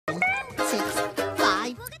6,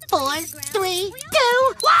 5, 4, 3,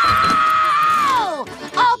 2. Wow!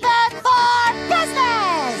 Open for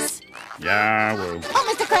business! Yeah, well. Oh,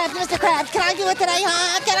 Mr. Krabs, can I do it today,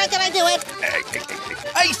 huh? Can I do it?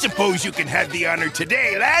 I suppose you can have the honor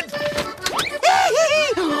today, lad.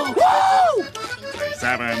 Woo!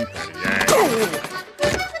 37, 38.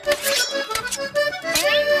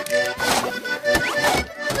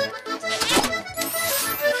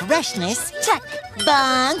 Freshness, check.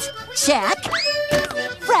 Buns, check.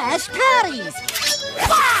 Fresh patties.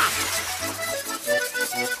 Wah!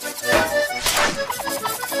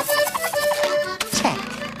 Check.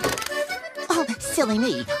 Oh, silly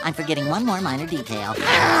me. I'm forgetting one more minor detail.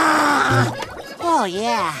 Oh,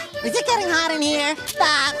 yeah. Is it getting hot in here?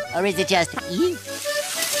 Or is it just you?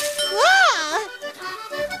 Ah!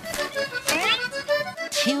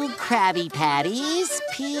 2 Krabby Patties.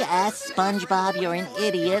 P.S. SpongeBob, you're an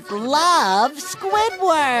idiot. Love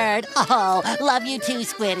Squidward. Oh, love you too,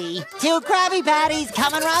 Squiddy. 2 Krabby Patties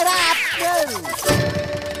coming right up.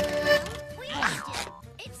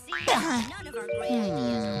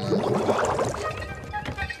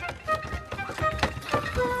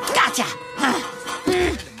 Gotcha.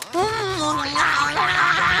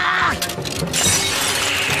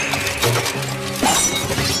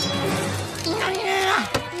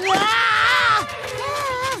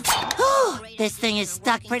 This thing is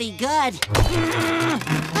stuck pretty good.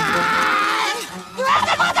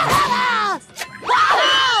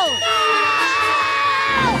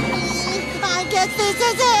 I guess this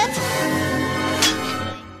is it.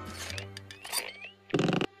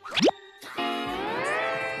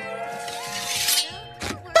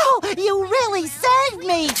 Oh, you really saved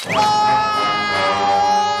me.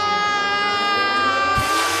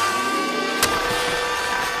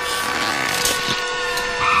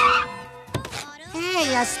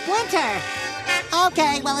 A splinter.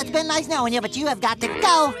 Okay, well, it's been nice knowing you, but you have got to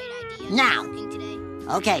go now.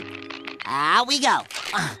 Okay, out we go.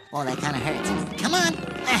 Oh, that kind of hurts. Come on.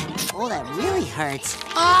 Oh, that really hurts.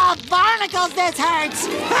 Oh, barnacles, this hurts.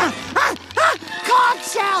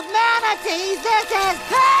 Conch-shell manatees, this is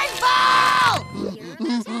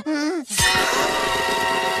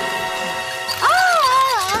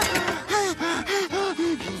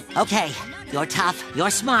painful. Okay. You're tough, you're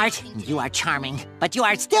smart, and you are charming. But you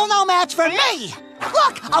are still no match for me!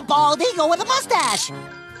 Look! A bald eagle with a mustache!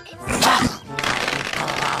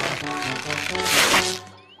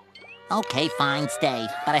 Okay, fine, stay.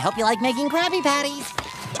 But I hope you like making Krabby Patties.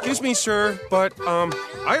 Excuse me, sir, but,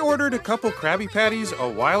 I ordered a couple Krabby Patties a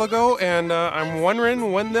while ago, and, I'm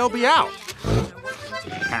wondering when they'll be out.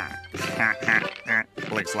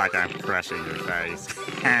 Looks like I'm crushing your face.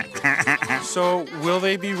 So, will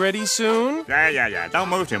they be ready soon? Yeah. Don't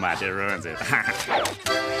move too much. It ruins it.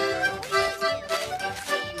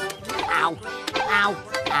 Ow. Ow.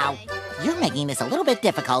 Ow. You're making this a little bit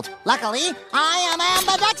difficult. Luckily, I am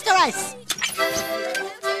ambidextrous.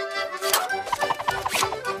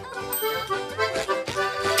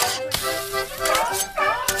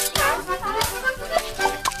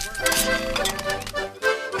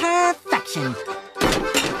 Perfection.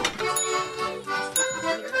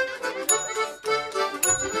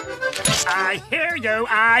 I hear you.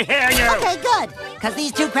 Okay, good. Because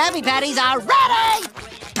these 2 Krabby Patties are ready!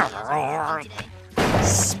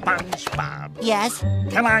 SpongeBob. Yes?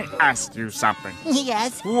 Can I ask you something?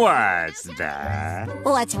 Yes? What's that?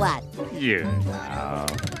 What's what? You know.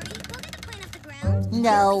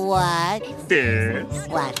 No what? This.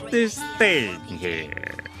 What? This thing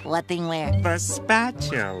here. What thing where? The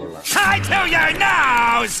spatula. Tied to your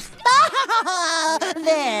nose!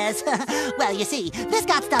 This. Well, you see, this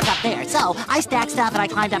got stuck up there, so I stacked stuff and I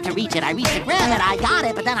climbed up to reach it. I reached the rim and I got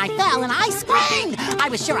it, but then I fell and I screamed! I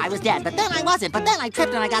was sure I was dead, but then I wasn't. But then I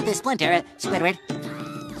tripped and I got this splinter. Squidward,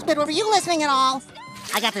 were you listening at all?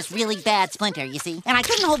 I got this really bad splinter, you see, and I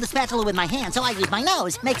couldn't hold the spatula with my hand, so I used my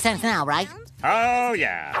nose. Makes sense now, right? Oh,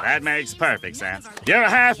 yeah, that makes perfect sense. You're a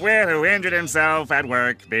half-wit who injured himself at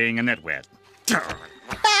work being a nitwit.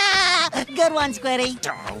 Ah, good one, Squiddy.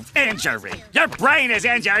 Oh, injury. Your brain is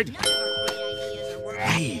injured.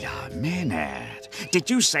 Wait a minute. Did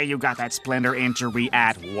you say you got that splinter injury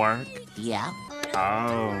at work? Yeah.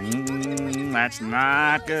 Oh, that's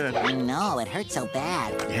not good. I know, it hurts so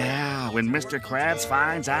bad. Yeah, when Mr. Krabs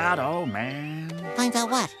finds out, oh, man. Finds out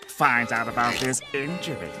what? Finds out about this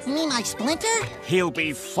injury. You mean my splinter? He'll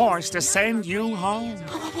be forced to send you home.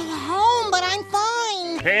 Home, but I'm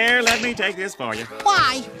fine. Here, let me take this for you.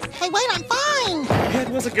 Why? Hey, wait, I'm fine. It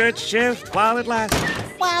was a good shift while it lasted.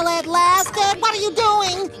 While it lasted? What are you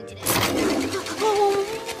doing?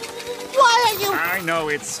 Why are you... I know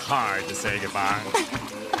it's hard to say goodbye.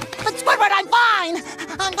 But Squidward, I'm fine.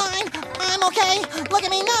 I'm fine. I'm okay. Look at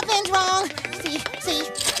me, nothing's wrong. See.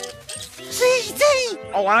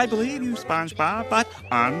 Oh, I believe you, SpongeBob, but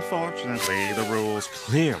unfortunately, the rules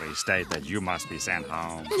clearly state that you must be sent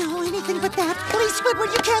home. No, anything but that. Please,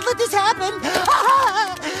 Squidward, you can't let this happen.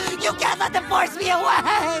 You can't let them force me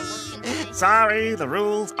away. Sorry, the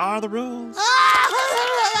rules are the rules.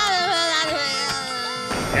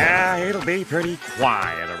 Yeah, it'll be pretty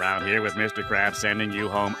quiet around here with Mr. Krabs sending you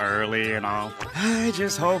home early and all. I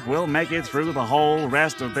just hope we'll make it through the whole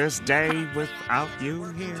rest of this day without you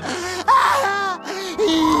here.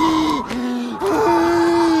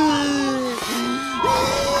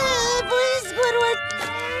 Please, Squidward,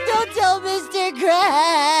 don't tell Mr.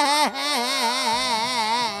 Krabs.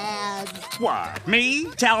 What? Me?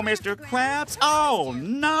 Tell Mr. Krabs? Oh,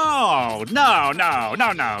 no.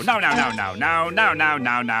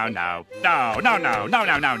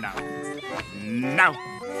 No.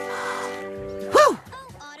 Whew.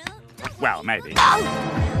 Well, maybe.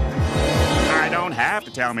 I don't have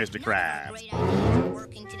to tell Mr. Krabs.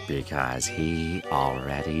 Because he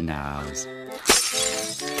already knows.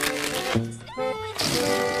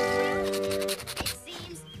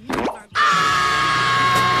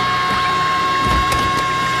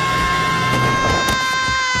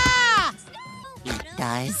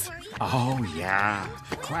 Oh, yeah.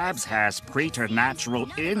 Krabs has preternatural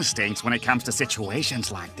instincts when it comes to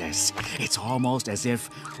situations like this. It's almost as if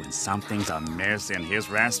when something's amiss in his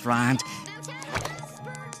restaurant,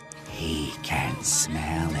 he can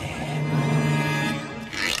smell it.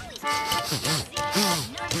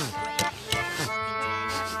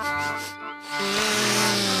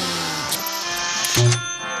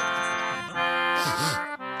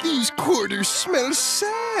 These quarters smell sad.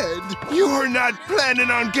 You're not planning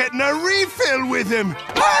on getting a refill with him,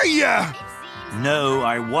 are ya? No,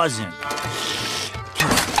 I wasn't.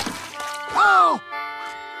 Oh!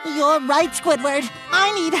 You're right, Squidward.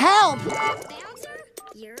 I need help.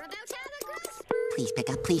 Please pick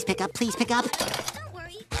up, please pick up, please pick up. Don't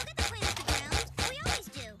worry, look at the plans to ground. We always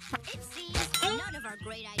do. It seems none of our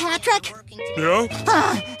great ideas Patrick? are working together.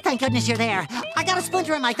 Yeah? Thank goodness you're there. I got a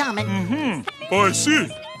splinter in my thumb and... Oh, I see.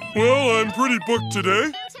 Well, I'm pretty booked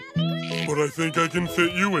today, but I think I can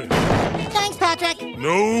fit you in. Thanks, Patrick.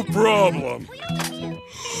 No problem.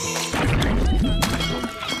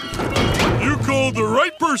 You called the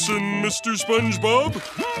right person, Mr. SpongeBob.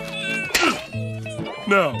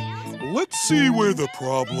 Now, let's see where the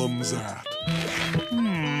problem's at.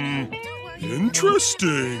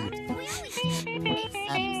 Interesting.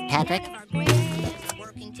 Patrick?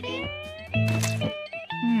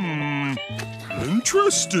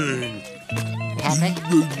 Interesting. Patrick?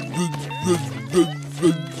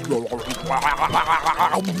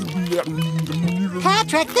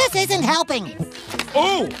 Patrick, this isn't helping.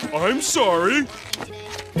 Oh, I'm sorry.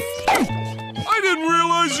 I didn't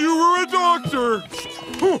realize you were a doctor.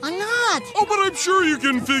 I'm not. Oh, but I'm sure you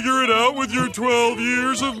can figure it out with your 12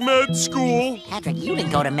 years of med school. Patrick, you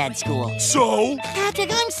didn't go to med school. So?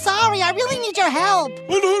 Patrick, I'm sorry. I really need your help.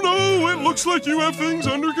 Oh, no, it looks like you have things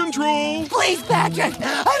under control. Please, Patrick.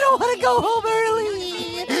 I don't want to go home early.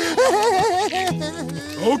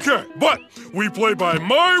 Okay, but we play by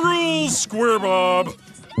my rules, Square Bob.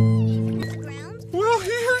 Well,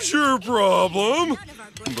 here's your problem.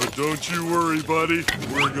 But don't you worry, buddy.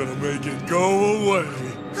 We're gonna make it go away.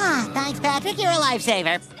 Thanks, Patrick. You're a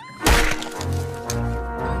lifesaver.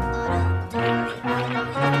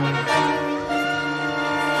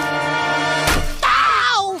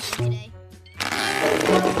 Ow!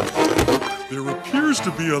 There appears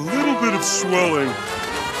to be a little bit of swelling.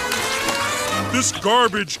 This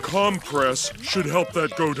garbage compress should help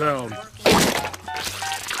that go down.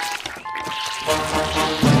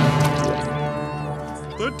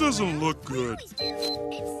 That doesn't look good.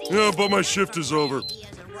 Yeah, but my shift is over.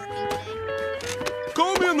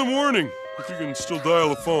 Call me in the morning, if you can still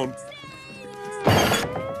dial a phone.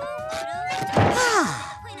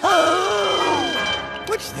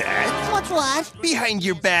 What's that? What's what? Behind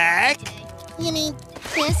your back? You mean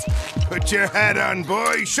this? Put your hat on,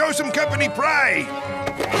 boy. Show some company pride.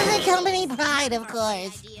 Company pride, of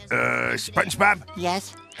course. SpongeBob,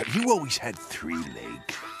 Yes? have you always had 3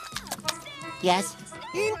 legs? Yes?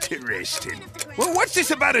 Interesting. Well, what's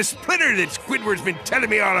this about a splinter that Squidward's been telling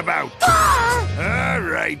me all about? All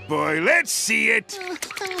right, boy, let's see it.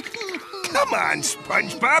 Come on,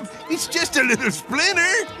 SpongeBob. It's just a little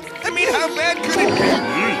splinter. I mean, how bad could it be?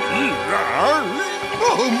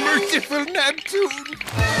 Oh, merciful Neptune.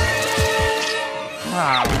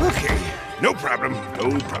 Okay, no problem,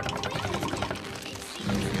 no problem.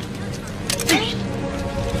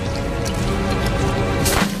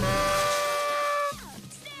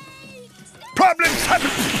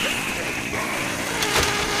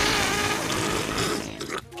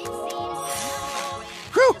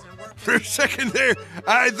 second there,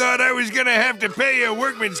 I thought I was gonna have to pay a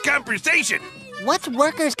workman's compensation. What's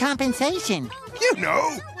workers' compensation? You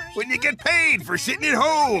know, when you get paid for sitting at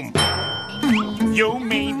home. You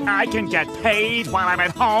mean I can get paid while I'm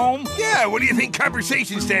at home? Yeah, what do you think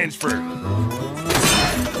compensation stands for?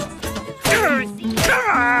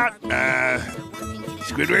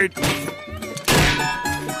 Squidward?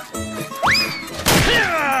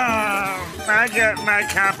 I get my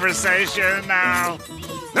compensation now.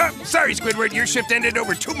 Oh, sorry, Squidward, your shift ended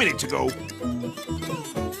over 2 minutes ago.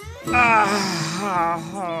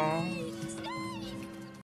 Oh.